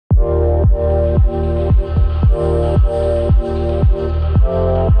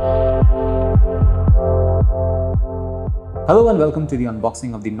Hello and welcome to the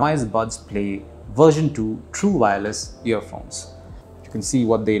unboxing of the Buds Play version 2 True Wireless earphones. You can see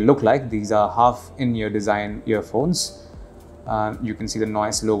what they look like. These are half in-ear design earphones. You can see the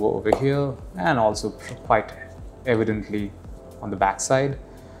Noise logo over here and also quite evidently on the back side.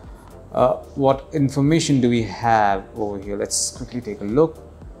 What information do we have over here? Let's quickly take a look.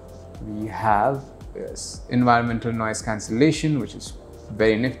 We have Environmental Noise Cancellation, which is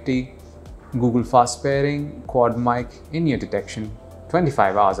very nifty. Google fast pairing, quad mic, in-ear detection,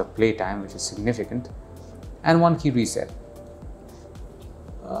 25 hours of playtime, which is significant, and 1 key reset.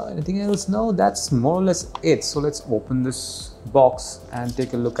 Anything else? No, that's more or less it. So let's open this box and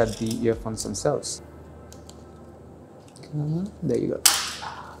take a look at the earphones themselves. There you go.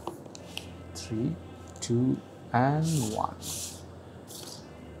 3, 2, and 1.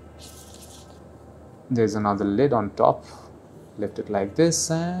 There's another lid on top. Lift it like this,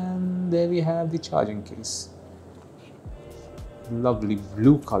 and there we have the charging case. Lovely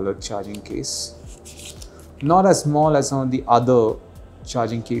blue colored charging case. Not as small as some of the other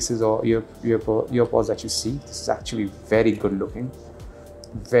charging cases or earpods that you see. This is actually very good looking,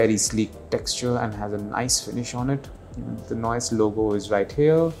 very sleek texture, and has a nice finish on it. The Noise logo is right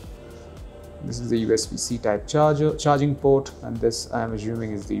here. This is the USB-C type charging port, and this, I am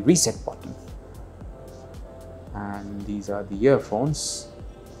assuming, is the reset button. And these are the earphones.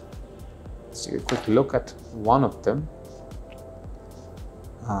 Let's take a quick look at one of them.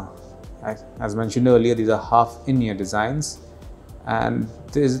 As mentioned earlier, these are half in-ear designs, and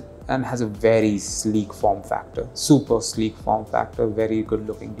has a very sleek form factor, super sleek form factor, very good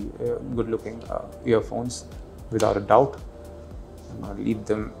looking earphones without a doubt. I'm going to leave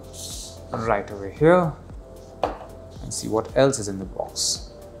them right over here and see what else is in the box.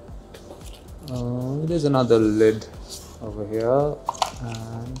 There's another lid over here,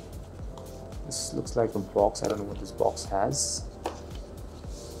 and this looks like a box. I don't know what this box has.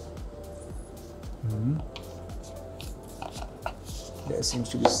 There seems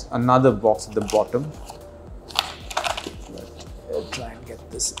to be another box at the bottom. I'll try and get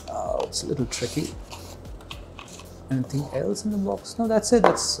this out. It's a little tricky. Anything else in the box? No, that's it.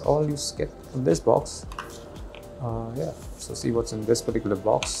 That's all you get from this box. Yeah, so see what's in this particular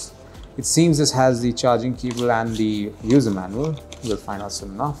box. It seems this has the charging cable and the user manual. We'll find out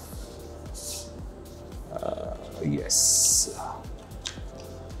soon enough. Yes.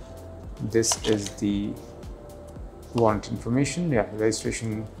 This is the warranty information,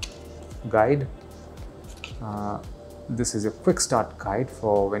 registration guide. This is a quick start guide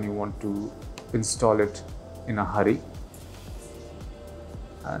for when you want to install it in a hurry.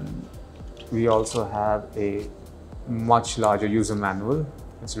 And we also have a much larger user manual.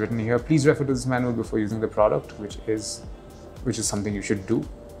 It's written here, please refer to this manual before using the product, which is something you should do.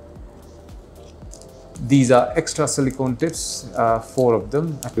 These are extra silicone tips, 4 of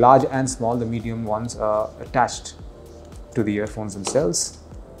them, large and small. The medium ones are attached to the earphones themselves.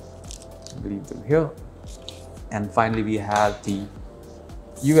 Leave them here. And finally, we have the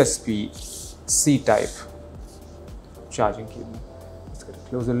USB-C type charging cable. Let's get a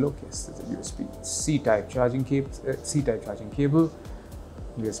closer look. Yes, there's a USB-C type charging cable.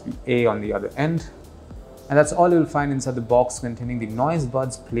 USB-A on the other end, and that's all you'll find inside the box containing the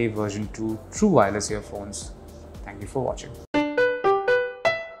Buds Play version 2 True Wireless earphones. Thank you for watching.